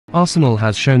Arsenal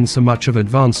has shown so much of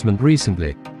advancement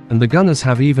recently, and the Gunners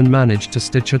have even managed to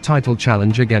stitch a title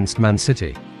challenge against Man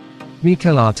City.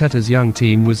 Mikel Arteta's young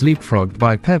team was leapfrogged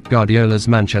by Pep Guardiola's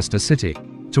Manchester City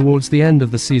towards the end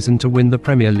of the season to win the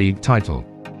Premier League title.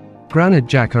 Granit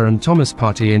Xhaka and Thomas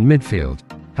Partey in midfield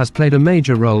has played a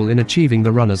major role in achieving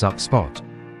the runners-up spot.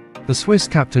 The Swiss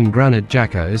captain Granit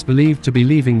Xhaka is believed to be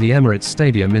leaving the Emirates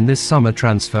Stadium in this summer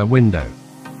transfer window.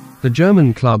 The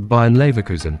German club Bayern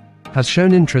Leverkusen has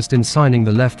shown interest in signing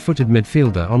the left-footed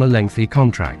midfielder on a lengthy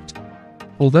contract.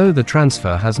 Although the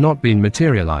transfer has not been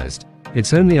materialized,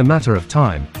 it's only a matter of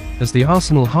time, as the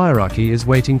Arsenal hierarchy is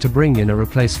waiting to bring in a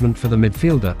replacement for the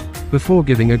midfielder before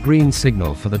giving a green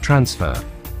signal for the transfer.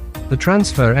 The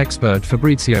transfer expert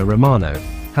Fabrizio Romano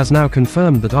has now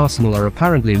confirmed that Arsenal are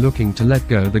apparently looking to let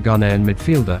go the Ghanaian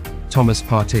midfielder, Thomas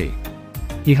Partey.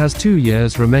 He has 2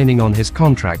 years remaining on his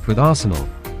contract with Arsenal,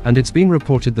 and it's been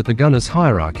reported that the Gunners'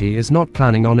 hierarchy is not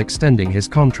planning on extending his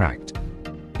contract.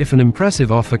 If an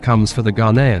impressive offer comes for the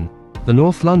Ghanaian, the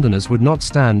North Londoners would not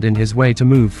stand in his way to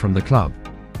move from the club.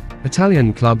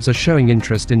 Italian clubs are showing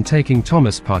interest in taking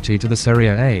Thomas Partey to the Serie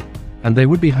A, and they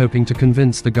would be hoping to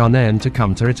convince the Ghanaian to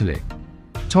come to Italy.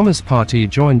 Thomas Partey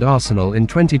joined Arsenal in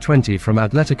 2020 from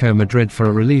Atletico Madrid for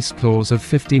a release clause of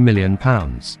 £50 million.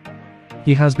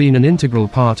 He has been an integral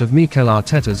part of Mikel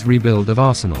Arteta's rebuild of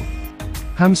Arsenal.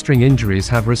 Hamstring injuries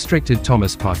have restricted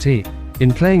Thomas Partey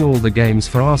in playing all the games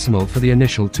for Arsenal for the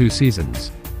initial 2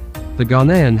 seasons. The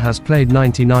Ghanaian has played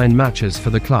 99 matches for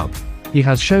the club. He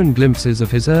has shown glimpses of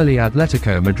his early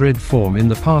Atletico Madrid form in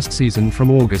the past season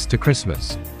from August to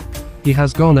Christmas. He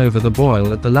has gone over the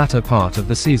boil at the latter part of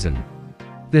the season.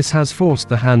 This has forced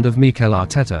the hand of Mikel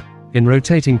Arteta in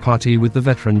rotating Partey with the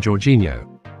veteran Jorginho.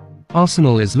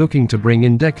 Arsenal is looking to bring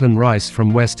in Declan Rice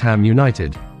from West Ham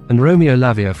United and Romeo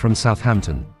Lavia from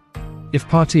Southampton. If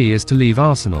Partey is to leave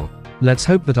Arsenal, let's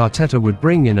hope that Arteta would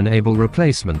bring in an able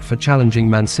replacement for challenging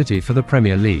Man City for the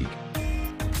Premier League.